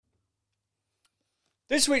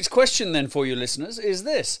This week's question then for you listeners is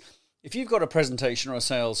this. If you've got a presentation or a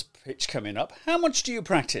sales pitch coming up, how much do you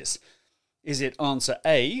practice? Is it answer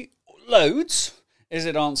A, loads? Is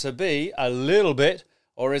it answer B, a little bit?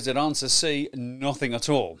 Or is it answer C, nothing at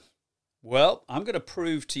all? Well, I'm going to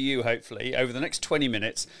prove to you, hopefully, over the next 20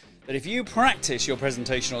 minutes, that if you practice your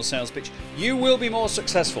presentation or sales pitch, you will be more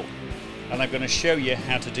successful. And I'm going to show you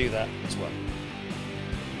how to do that as well.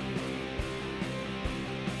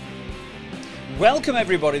 Welcome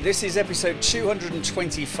everybody, this is episode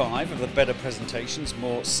 225 of the Better Presentations,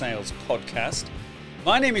 More Sales podcast.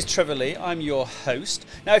 My name is Trevor Lee, I'm your host.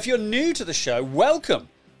 Now if you're new to the show, welcome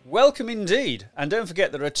indeed. And don't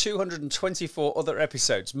forget there are 224 other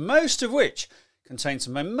episodes, most of which contain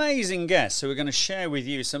some amazing guests who are going to share with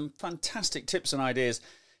you some fantastic tips and ideas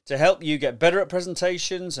to help you get better at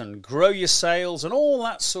presentations and grow your sales and all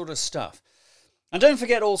that sort of stuff. And don't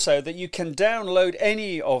forget also that you can download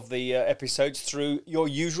any of the episodes through your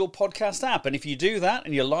usual podcast app. And if you do that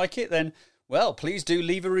and you like it, then, well, please do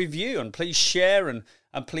leave a review and please share and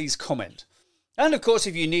please comment. And, of course,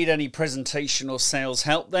 if you need any presentation or sales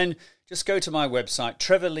help, then just go to my website,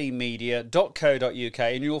 trevorleemedia.co.uk,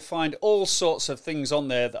 and you'll find all sorts of things on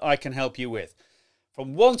there that I can help you with.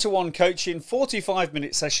 From one-to-one coaching,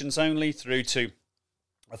 45-minute sessions only, through to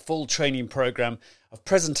a full training program of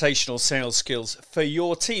presentational sales skills for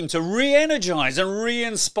your team to re-energize and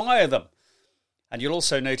re-inspire them. And you'll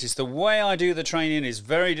also notice the way I do the training is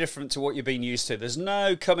very different to what you've been used to. There's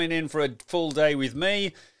no coming in for a full day with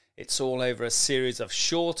me. It's all over a series of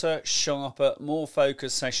shorter, sharper, more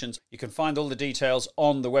focused sessions. You can find all the details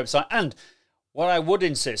on the website. And what I would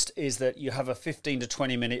insist is that you have a 15 to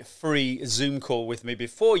 20 minute free Zoom call with me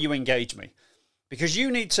before you engage me. Because you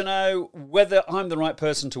need to know whether I'm the right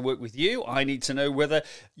person to work with you. I need to know whether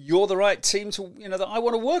you're the right team that I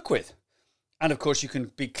want to work with. And of course, you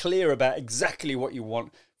can be clear about exactly what you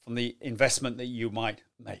want from the investment that you might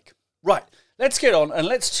make. Right, let's get on and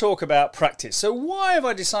let's talk about practice. So why have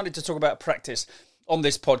I decided to talk about practice on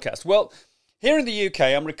this podcast? Well, here in the UK,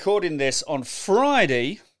 I'm recording this on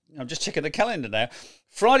Friday. I'm just checking the calendar now.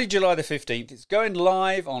 Friday, July the 15th. It's going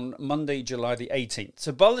live on Monday, July the 18th.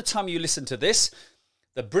 So by the time you listen to this,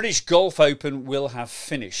 the British Golf Open will have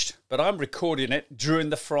finished. But I'm recording it during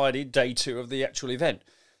the Friday, day 2 of the actual event.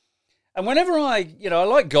 And whenever I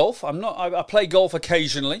like golf. I play golf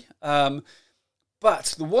occasionally.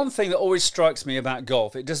 But the one thing that always strikes me about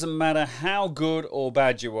golf, it doesn't matter how good or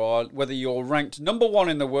bad you are, whether you're ranked number 1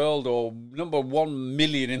 in the world or number 1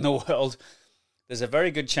 million in the world, there's a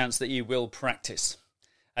very good chance that you will practice.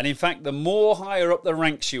 And in fact, the more higher up the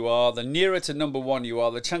ranks you are, the nearer to number 1 you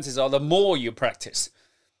are, the chances are the more you practice.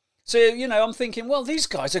 So, I'm thinking, well, these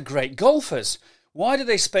guys are great golfers. Why do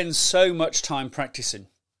they spend so much time practicing?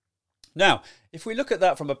 Now, if we look at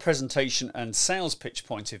that from a presentation and sales pitch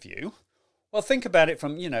point of view, well, think about it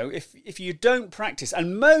from, if you don't practice,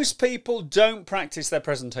 and most people don't practice their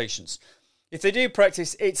presentations. If they do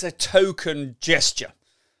practice, it's a token gesture,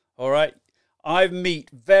 all right? I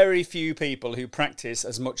meet very few people who practice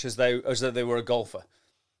as much as though they were a golfer.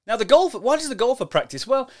 Now, why does the golfer practice?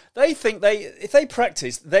 Well, they think if they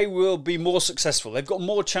practice, they will be more successful. They've got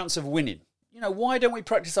more chance of winning. Why don't we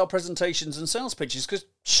practice our presentations and sales pitches? Because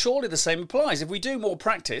surely the same applies. If we do more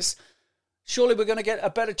practice, surely we're going to get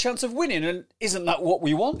a better chance of winning. And isn't that what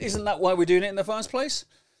we want? Isn't that why we're doing it in the first place?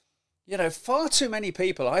 Far too many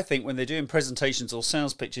people, I think, when they're doing presentations or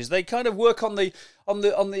sales pitches, they kind of work on the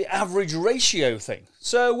average ratio thing.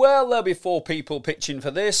 So, well, there'll be 4 people pitching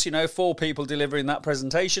for this, 4 people delivering that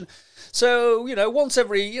presentation. So, once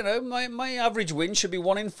every, my average win should be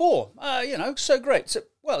 1 in 4. So great. So,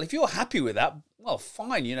 well, if you're happy with that, well,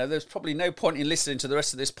 fine. There's probably no point in listening to the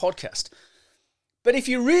rest of this podcast. But if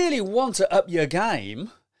you really want to up your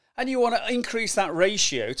game, and you want to increase that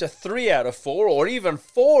ratio to 3 out of 4 or even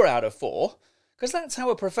 4 out of 4, because that's how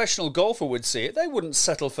a professional golfer would see it. They wouldn't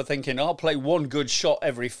settle for thinking, I'll play 1 good shot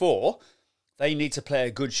every 4. They need to play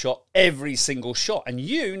a good shot every single shot. And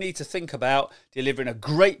you need to think about delivering a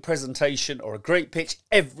great presentation or a great pitch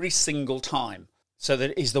every single time, so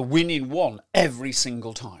that it is the winning one every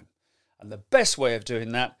single time. And the best way of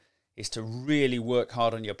doing that is to really work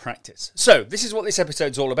hard on your practice. So this is what this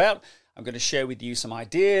episode's all about. I'm going to share with you some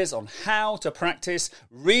ideas on how to practice,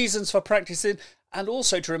 reasons for practicing, and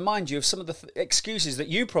also to remind you of some of the excuses that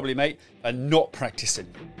you probably make for not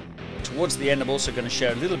practicing. Towards the end, I'm also going to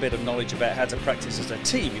share a little bit of knowledge about how to practice as a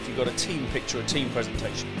team if you've got a team pitch or a team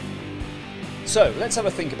presentation. So let's have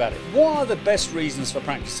a think about it. What are the best reasons for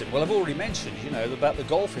practicing? Well, I've already mentioned, about the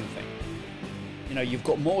golfing thing. You've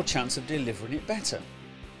got more chance of delivering it better.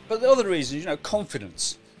 But the other reason,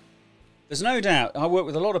 confidence. There's no doubt. I work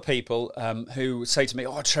with a lot of people who say to me,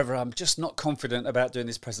 "Oh, Trevor, I'm just not confident about doing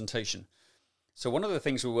this presentation." So one of the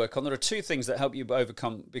things we work on, there are two things that help you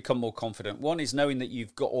become more confident. One is knowing that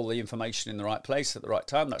you've got all the information in the right place at the right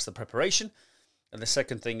time. That's the preparation. And the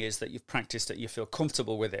second thing is that you've practiced it, you feel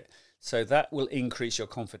comfortable with it. So that will increase your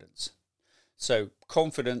confidence. So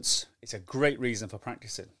confidence is a great reason for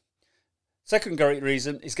practicing. Second great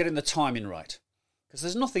reason is getting the timing right. Because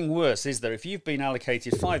there's nothing worse, is there, if you've been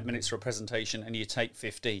allocated 5 minutes for a presentation and you take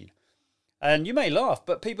 15. And you may laugh,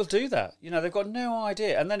 but people do that. They've got no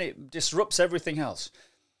idea. And then it disrupts everything else.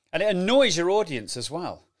 And it annoys your audience as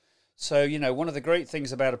well. So, one of the great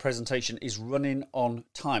things about a presentation is running on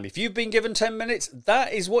time. If you've been given 10 minutes,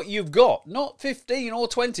 that is what you've got, not 15 or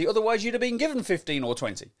 20. Otherwise, you'd have been given 15 or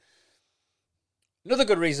 20. Another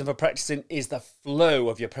good reason for practicing is the flow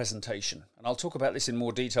of your presentation. And I'll talk about this in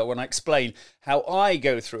more detail when I explain how I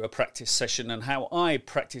go through a practice session and how I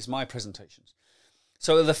practice my presentations.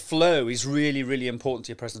 So the flow is really, really important to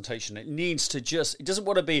your presentation. It doesn't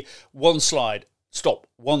want to be one slide, stop,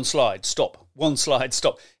 one slide, stop, one slide,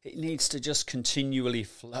 stop. It needs to just continually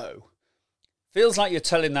flow. Feels like you're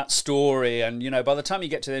telling that story, and by the time you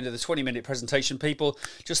get to the end of the 20-minute presentation, people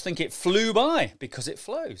just think it flew by because it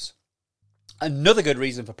flows. Another good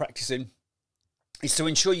reason for practicing is to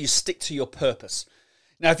ensure you stick to your purpose.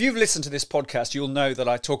 Now, if you've listened to this podcast, you'll know that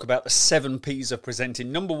I talk about the 7 P's of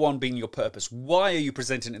presenting. Number 1 being your purpose. Why are you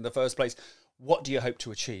presenting in the first place? What do you hope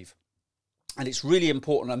to achieve? And it's really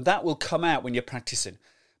important, and that will come out when you're practicing.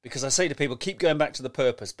 Because I say to people, keep going back to the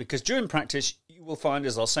purpose. Because during practice, you will find,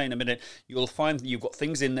 as I'll say in a minute, you will find that you've got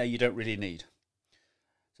things in there you don't really need.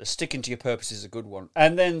 So sticking to your purpose is a good one.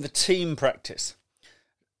 And then the team practice.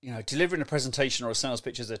 Delivering a presentation or a sales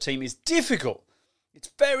pitch as a team is difficult. It's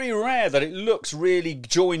very rare that it looks really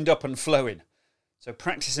joined up and flowing. So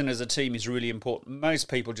practicing as a team is really important. Most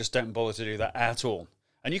people just don't bother to do that at all.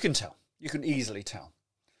 And you can tell. You can easily tell.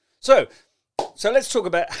 So let's talk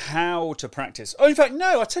about how to practice. Oh, in fact,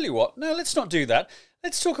 no, I tell you what. No, let's not do that.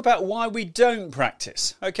 Let's talk about why we don't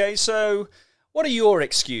practice. Okay, so what are your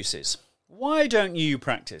excuses? Why don't you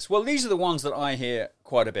practice? Well, these are the ones that I hear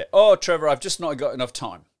quite a bit. Oh, Trevor, I've just not got enough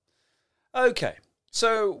time. Okay.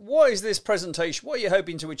 So what is this presentation? What are you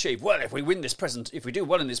hoping to achieve? Well, if we do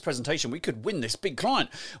well in this presentation, we could win this big client.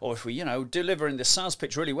 Or if we, deliver in this sales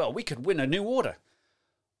pitch really well, we could win a new order.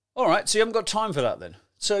 All right, so you haven't got time for that then.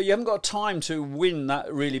 So you haven't got time to win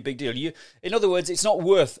that really big deal. In other words, it's not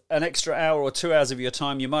worth an extra hour or 2 hours of your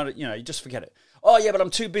time. You might, you just forget it. Oh yeah, but I'm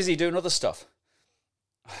too busy doing other stuff.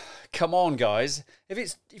 Come on, guys.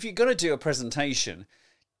 If you're going to do a presentation,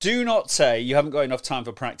 do not say you haven't got enough time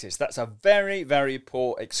for practice. That's a very, very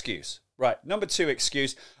poor excuse. Right, number 2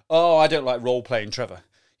 excuse. Oh, I don't like role-playing, Trevor.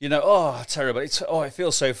 Oh, terrible. It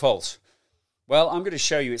feels so false. Well, I'm going to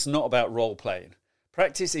show you it's not about role-playing.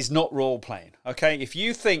 Practice is not role-playing, okay? If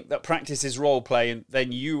you think that practice is role-playing,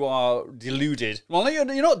 then you are deluded. Well, no, you're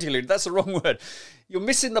not deluded. That's the wrong word. You're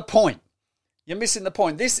missing the point. You're missing the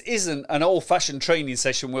point. This isn't an old-fashioned training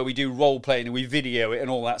session where we do role-playing and we video it and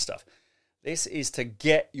all that stuff. This is to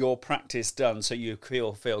get your practice done so you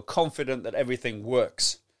feel confident that everything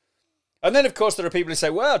works. And then, of course, there are people who say,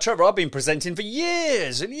 well, Trevor, I've been presenting for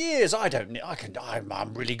years and years.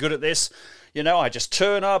 I'm really good at this. I just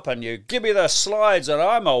turn up and you give me the slides and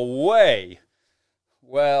I'm away.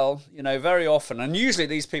 Well, very often, and usually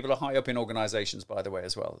these people are high up in organizations, by the way,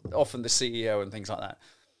 as well. Often the CEO and things like that.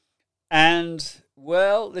 And,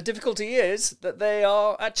 well, the difficulty is that they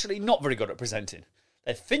are actually not very good at presenting.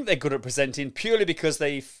 They think they're good at presenting purely because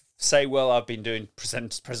they say, well, I've been doing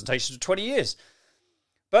presentations for 20 years.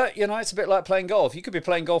 But, it's a bit like playing golf. You could be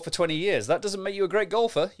playing golf for 20 years. That doesn't make you a great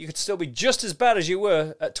golfer. You could still be just as bad as you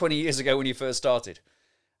were at 20 years ago when you first started.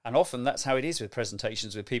 And often that's how it is with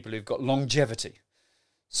presentations with people who've got longevity.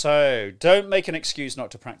 So don't make an excuse not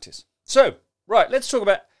to practice. So, right, let's talk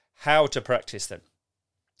about how to practice then.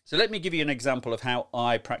 So let me give you an example of how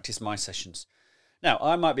I practice my sessions. Now,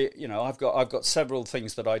 I might be, I've got several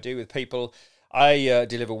things that I do with people. I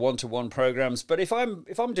deliver one-to-one programs, but if I'm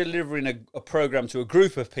delivering a program to a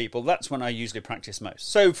group of people, that's when I usually practice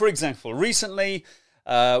most. So, for example, recently,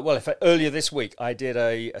 earlier this week, I did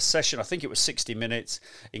a session. I think it was 60 minutes,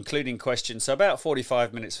 including questions, so about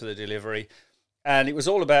 45 minutes for the delivery, and it was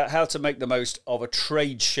all about how to make the most of a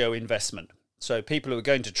trade show investment. So, people who are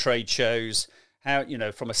going to trade shows, how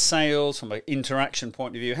from a sales, from an interaction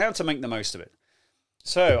point of view, how to make the most of it.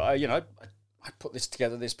 So, I put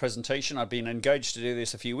this presentation. I've been engaged to do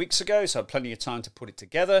this a few weeks ago, so I had plenty of time to put it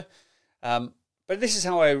together. But this is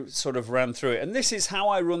how I sort of ran through it. And this is how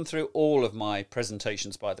I run through all of my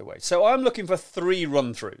presentations, by the way. So I'm looking for 3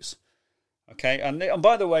 run-throughs. Okay, and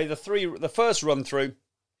by the way, the first run through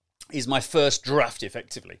is my first draft,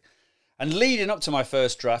 effectively. And leading up to my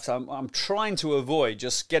first draft, I'm trying to avoid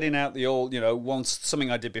just getting out the old, once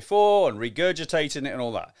something I did before and regurgitating it and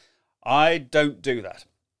all that. I don't do that.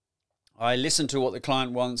 I listen to what the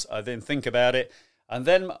client wants, I then think about it, and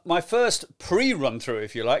then my first pre-run through,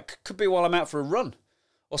 if you like, could be while I'm out for a run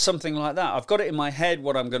or something like that. I've got it in my head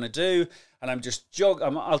what I'm going to do, and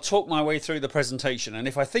I'll talk my way through the presentation. And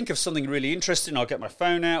if I think of something really interesting, I'll get my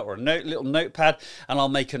phone out or a little notepad, and I'll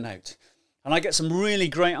make a note. And I get some really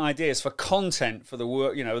great ideas for content for the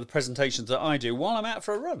work, the presentations that I do while I'm out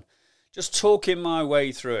for a run. Just talking my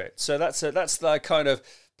way through it. So that's the kind of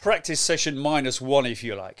practice session -1, if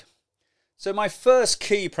you like. So my first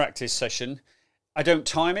key practice session, I don't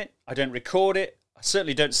time it, I don't record it, I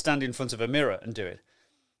certainly don't stand in front of a mirror and do it.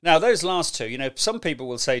 Now, those last two, some people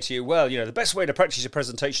will say to you, well, the best way to practice your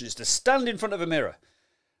presentation is to stand in front of a mirror.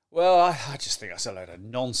 Well, I just think that's a load of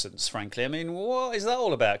nonsense, frankly. I mean, what is that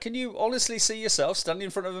all about? Can you honestly see yourself standing in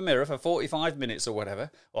front of a mirror for 45 minutes or whatever,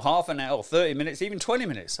 or half an hour, or 30 minutes, even 20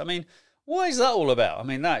 minutes? I mean, what is that all about? I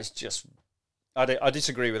mean, that is just... I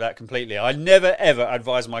disagree with that completely. I never, ever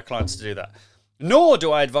advise my clients to do that. Nor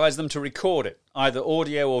do I advise them to record it, either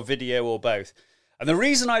audio or video or both. And the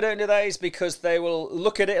reason I don't do that is because they will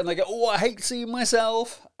look at it and they go, oh, I hate seeing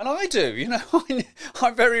myself. And I do,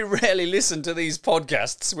 I very rarely listen to these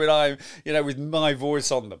podcasts when I'm, with my voice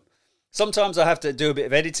on them. Sometimes I have to do a bit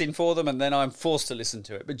of editing for them and then I'm forced to listen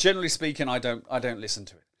to it. But generally speaking, I don't listen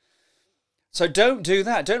to it. So don't do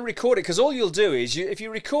that. Don't record it, because all you'll do is, if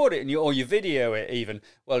you record it or you video it even,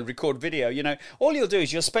 record video, all you'll do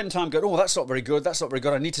is you'll spend time going, oh, that's not very good,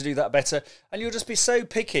 I need to do that better. And you'll just be so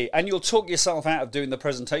picky and you'll talk yourself out of doing the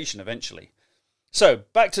presentation eventually. So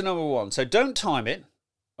back to number 1. So don't time it.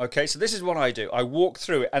 Okay, so this is what I do. I walk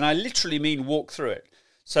through it, and I literally mean walk through it.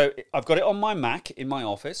 So I've got it on my Mac in my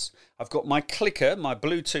office. I've got my clicker, my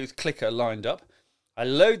Bluetooth clicker lined up. I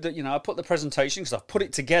load that, I put the presentation, because I've put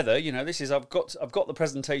it together. I've got the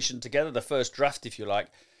presentation together, the first draft, if you like.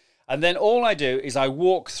 And then all I do is I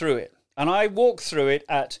walk through it. And I walk through it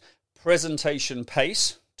at presentation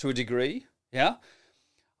pace to a degree. Yeah.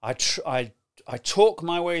 I talk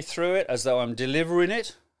my way through it as though I'm delivering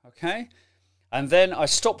it. Okay. And then I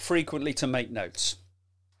stop frequently to make notes,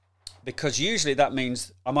 because usually that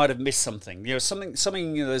means I might have missed something.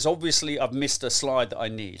 There's obviously I've missed a slide that I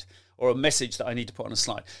need, or a message that I need to put on a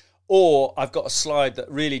slide. Or I've got a slide that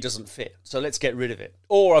really doesn't fit, so let's get rid of it.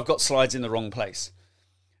 Or I've got slides in the wrong place.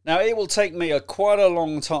 Now, it will take me quite a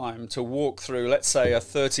long time to walk through, let's say, a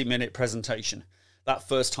 30-minute presentation that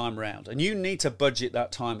first time round. And you need to budget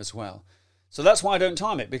that time as well. So that's why I don't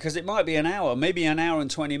time it, because it might be an hour, maybe an hour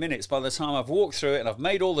and 20 minutes by the time I've walked through it and I've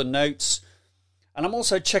made all the notes. And I'm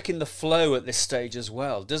also checking the flow at this stage as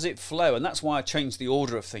well. Does it flow? And that's why I changed the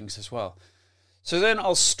order of things as well. So then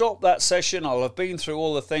I'll stop that session. I'll have been through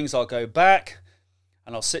all the things. I'll go back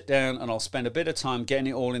and I'll sit down and I'll spend a bit of time getting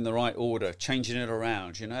it all in the right order, changing it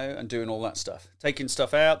around, and doing all that stuff. Taking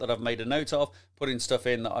stuff out that I've made a note of, putting stuff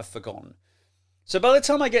in that I've forgotten. So by the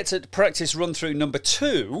time I get to practice run through number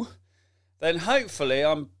 2, then hopefully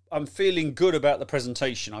I'm feeling good about the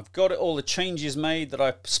presentation. I've got all the changes made that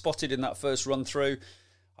I spotted in that first run through.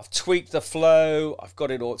 I've tweaked the flow. I've got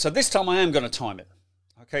it all. So this time I am going to time it.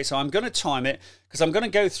 Okay, so I'm going to time it because I'm going to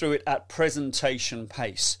go through it at presentation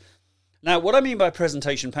pace. Now, what I mean by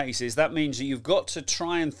presentation pace is that means that you've got to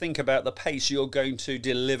try and think about the pace you're going to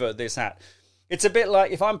deliver this at. It's a bit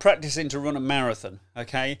like if I'm practicing to run a marathon,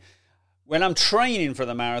 okay? When I'm training for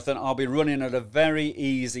the marathon, I'll be running at a very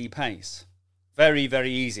easy pace. Very,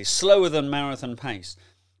 very easy. Slower than marathon pace.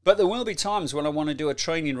 But there will be times when I want to do a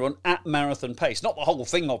training run at marathon pace. Not the whole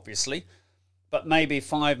thing, obviously, but maybe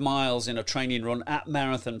 5 miles in a training run at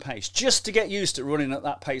marathon pace. Just to get used to running at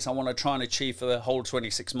that pace I want to try and achieve for the whole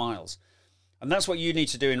 26 miles. And that's what you need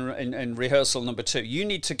to do in rehearsal number 2. You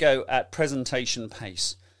need to go at presentation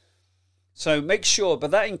pace. So make sure,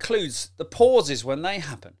 but that includes the pauses when they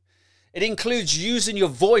happen. It includes using your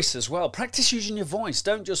voice as well. Practice using your voice.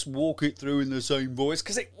 Don't just walk it through in the same voice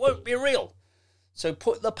because it won't be real. So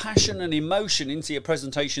put the passion and emotion into your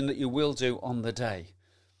presentation that you will do on the day.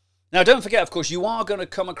 Now, don't forget, of course, you are going to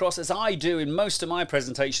come across, as I do in most of my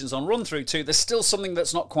presentations on Run Through 2, there's still something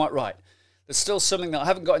that's not quite right. There's still something that I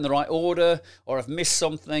haven't got in the right order, or I've missed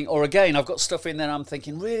something, or again, I've got stuff in there I'm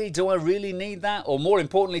thinking, really, do I really need that? Or more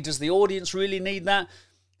importantly, does the audience really need that?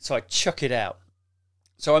 So I chuck it out.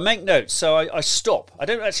 So I make notes, so I stop. I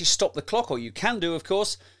don't actually stop the clock, or you can do, of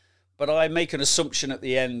course, but I make an assumption at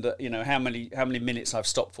the end that, how many minutes I've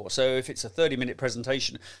stopped for. So if it's a 30-minute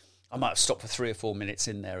presentation, I might have stopped for 3 or 4 minutes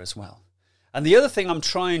in there as well. And the other thing I'm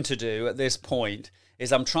trying to do at this point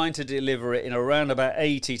is I'm trying to deliver it in around about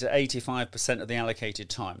 80 to 85% of the allocated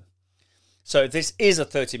time. So if this is a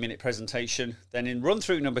 30-minute presentation, then in run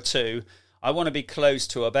through number 2, I want to be close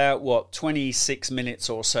to about 26 minutes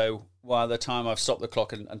or so by the time I've stopped the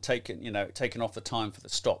clock and taken off the time for the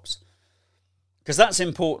stops. Because that's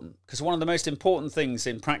important. Because one of the most important things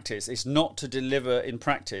in practice is not to deliver in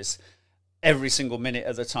practice every single minute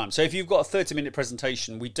at the time. So if you've got a 30-minute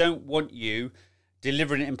presentation, we don't want you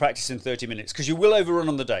delivering it in practice in 30 minutes because you will overrun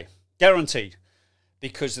on the day. Guaranteed.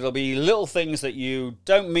 Because there'll be little things that you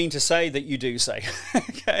don't mean to say that you do say.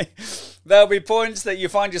 Okay? There'll be points that you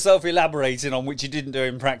find yourself elaborating on which you didn't do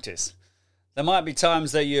in practice. There might be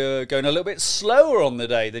times that you're going a little bit slower on the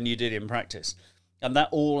day than you did in practice. And that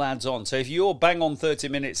all adds on. So if you're bang on 30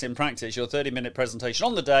 minutes in practice, your 30-minute presentation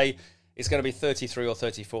on the day is going to be 33 or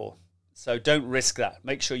 34. So don't risk that.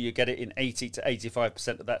 Make sure you get it in 80 to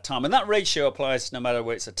 85% of that time. And that ratio applies no matter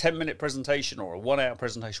whether it's a 10-minute presentation or a 1-hour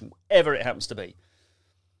presentation, whatever it happens to be.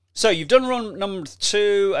 So you've done run number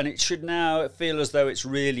 2, and it should now feel as though it's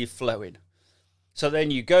really flowing. So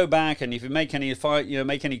then you go back, and if you make any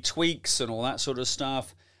tweaks and all that sort of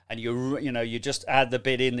stuff, and you just add the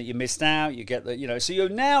bit in that you missed out, you get the, so you're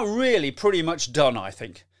now really pretty much done, I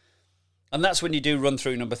think. And that's when you do run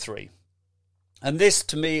through number 3. And this,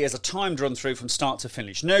 to me, is a timed run through from start to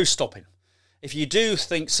finish. No stopping. If you do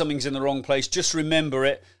think something's in the wrong place, just remember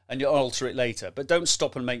it and you'll alter it later. But don't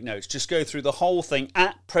stop and make notes. Just go through the whole thing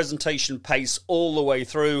at presentation pace all the way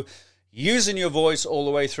through, using your voice all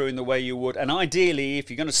the way through in the way you would. And ideally, if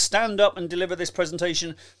you're going to stand up and deliver this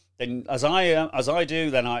presentation, then as I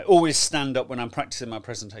do, then I always stand up when I'm practicing my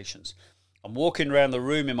presentations. I'm walking around the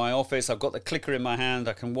room in my office. I've got the clicker in my hand.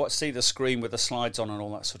 I can see the screen with the slides on and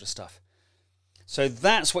all that sort of stuff. So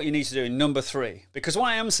that's what you need to do in number 3. Because what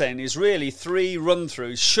I am saying is really 3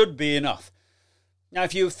 run-throughs should be enough. Now,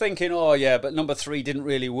 if you're thinking, oh yeah, but number 3 didn't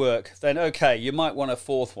really work, then okay, you might want a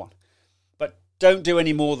 4th one. But don't do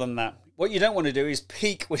any more than that. What you don't want to do is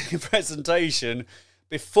peak with your presentation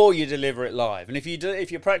before you deliver it live. And if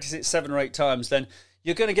you practice it 7 or 8 times, then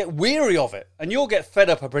you're going to get weary of it, and you'll get fed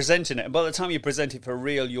up of presenting it. And by the time you present it for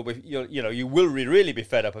real, you will really be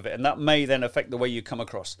fed up of it, and that may then affect the way you come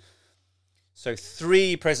across. So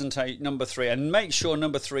number 3, and make sure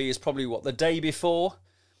number 3 is probably the day before.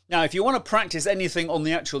 Now, if you want to practice anything on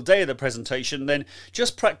the actual day of the presentation, then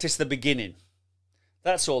just practice the beginning.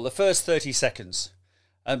 That's all, the first 30 seconds.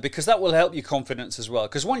 Because that will help your confidence as well.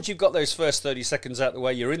 Because once you've got those first 30 seconds out of the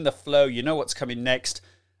way, you're in the flow, you know what's coming next,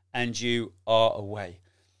 and you are away.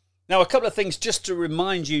 Now, a couple of things just to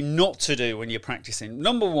remind you not to do when you're practicing.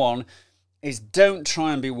 Number 1 is don't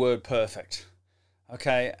try and be word perfect.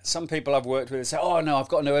 Okay, some people I've worked with say, oh no, I've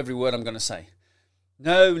got to know every word I'm going to say.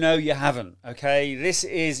 No, you haven't. Okay, this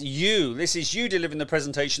is you. This is you delivering the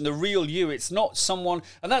presentation, the real you. It's not someone,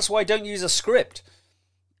 and that's why I don't use a script.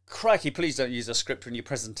 Crikey, please don't use a script when you're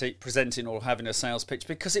presenting or having a sales pitch,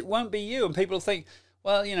 because it won't be you. And people think,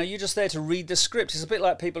 well, you're just there to read the script. It's a bit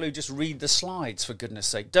like people who just read the slides, for goodness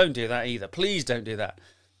sake. Don't do that either. Please don't do that.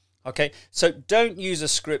 Okay, so don't use a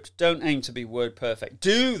script. Don't aim to be word perfect.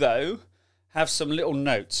 Do, though, have some little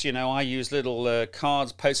notes. I use little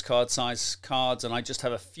cards, postcard size cards, and I just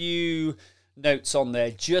have a few notes on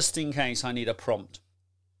there just in case I need a prompt.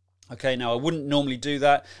 Okay, now I wouldn't normally do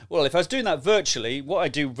that. Well, if I was doing that virtually, what I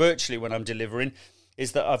do virtually when I'm delivering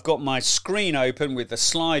is that I've got my screen open with the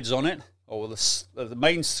slides on it, or the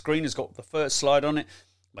main screen has got the first slide on it.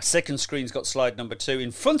 My second screen's got slide number 2.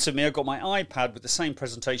 In front of me, I've got my iPad with the same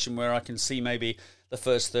presentation where I can see maybe the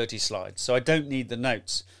first 30 slides. So I don't need the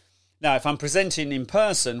notes. Now, if I'm presenting in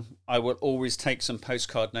person, I will always take some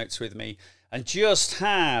postcard notes with me and just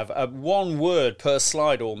have 1 word per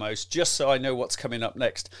slide almost, just so I know what's coming up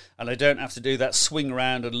next. And I don't have to do that swing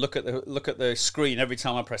around and look at the screen every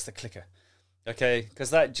time I press the clicker. Okay, because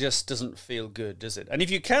that just doesn't feel good, does it? And if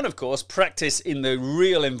you can, of course, practice in the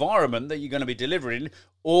real environment that you're going to be delivering,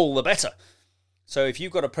 all the better. So if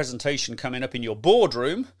you've got a presentation coming up in your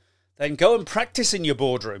boardroom, then go and practice in your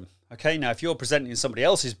boardroom. Okay, now if you're presenting in somebody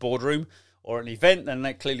else's boardroom or an event,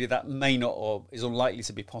 then clearly that may not or is unlikely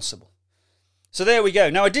to be possible. So there we go.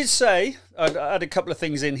 Now I did say I'd add a couple of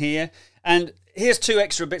things in here, and here's 2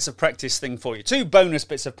 extra bits of practice thing for you. 2 bonus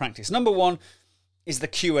bits of practice. Number 1 is the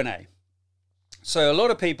Q&A. So a lot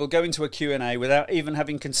of people go into a Q&A without even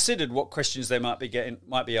having considered what questions they might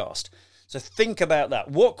be asked. So think about that.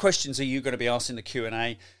 What questions are you going to be asked in the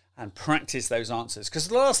Q&A? And practice those answers, because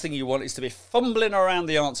the last thing you want is to be fumbling around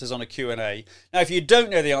the answers on a Q&A. Now, if you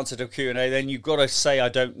don't know the answer to a Q&A, then you've got to say, I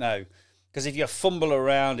don't know. Because if you fumble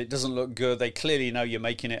around, it doesn't look good. They clearly know you're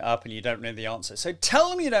making it up and you don't know the answer. So tell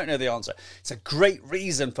them you don't know the answer. It's a great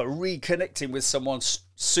reason for reconnecting with someone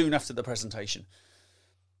soon after the presentation.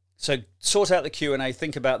 So sort out the Q&A,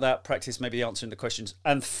 think about that, practice maybe answering the questions.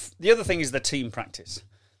 And the other thing is the team practice.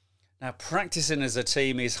 Now, practicing as a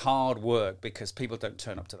team is hard work because people don't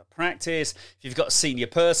turn up to the practice. If you've got a senior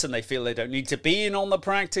person, they feel they don't need to be in on the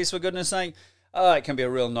practice, for goodness sake. It can be a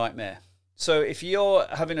real nightmare. So if you're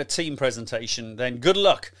having a team presentation, then good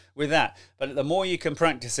luck with that. But the more you can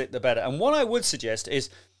practice it, the better. And what I would suggest is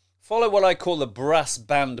follow what I call the brass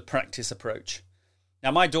band practice approach. Now,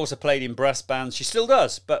 my daughter played in brass bands. She still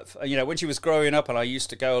does. But, when she was growing up and I used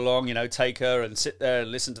to go along, take her and sit there and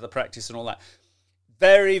listen to the practice and all that,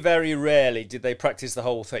 very, very rarely did they practice the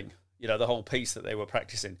whole thing, the whole piece that they were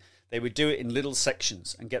practicing. They would do it in little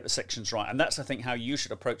sections and get the sections right. And that's, I think, how you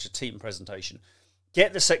should approach a team presentation.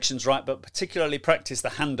 Get the sections right, but particularly practice the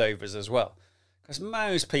handovers as well. Because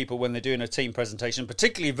most people, when they're doing a team presentation,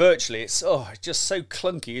 particularly virtually, it's just so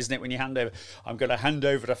clunky, isn't it, when you hand over? I'm going to hand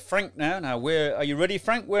over to Frank now. Now, are you ready,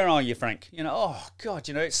 Frank? Where are you, Frank?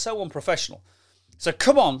 It's so unprofessional. So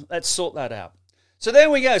come on, let's sort that out. So there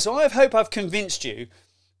we go. So I hope I've convinced you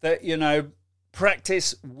that,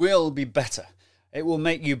 practice will be better. It will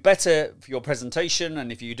make you better for your presentation,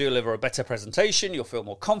 and if you deliver a better presentation, you'll feel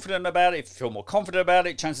more confident about it. If you feel more confident about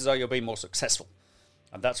it, chances are you'll be more successful.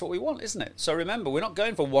 And that's what we want, isn't it? So remember, we're not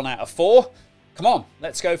going for 1 out of 4. Come on,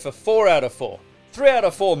 let's go for 4 out of 4. 3 out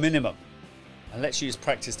of 4 minimum. And let's use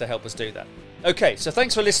practice to help us do that. Okay, so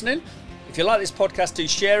thanks for listening. If you like this podcast, do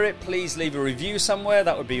share it. Please leave a review somewhere.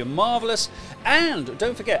 That would be marvellous. And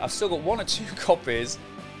don't forget, I've still got 1 or 2 copies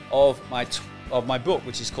of my book,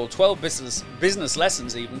 which is called 12 business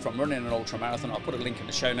lessons even from running an ultra marathon. I'll put a link in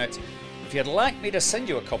the show notes. If you'd like me to send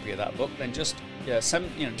you a copy of that book, then just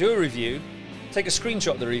do a review, take a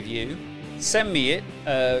screenshot of the review, send me it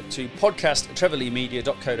to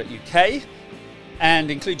podcast@trevorleemedia.co.uk,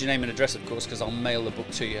 and include your name and address, of course, because I'll mail the book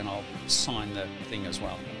to you and I'll sign the thing as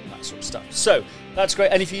well, that sort of stuff. So that's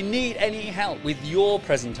great. And if you need any help with your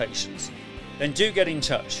presentations, then do get in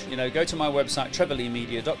touch. Go to my website,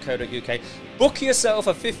 trevorleemedia.co.uk. Book yourself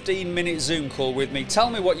a 15-minute Zoom call with me.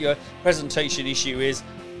 Tell me what your presentation issue is.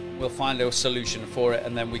 We'll find a solution for it,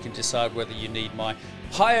 and then we can decide whether you need my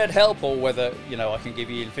hired help or whether, I can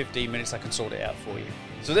give you in 15 minutes, I can sort it out for you.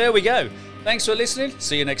 So there we go. Thanks for listening.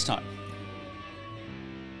 See you next time.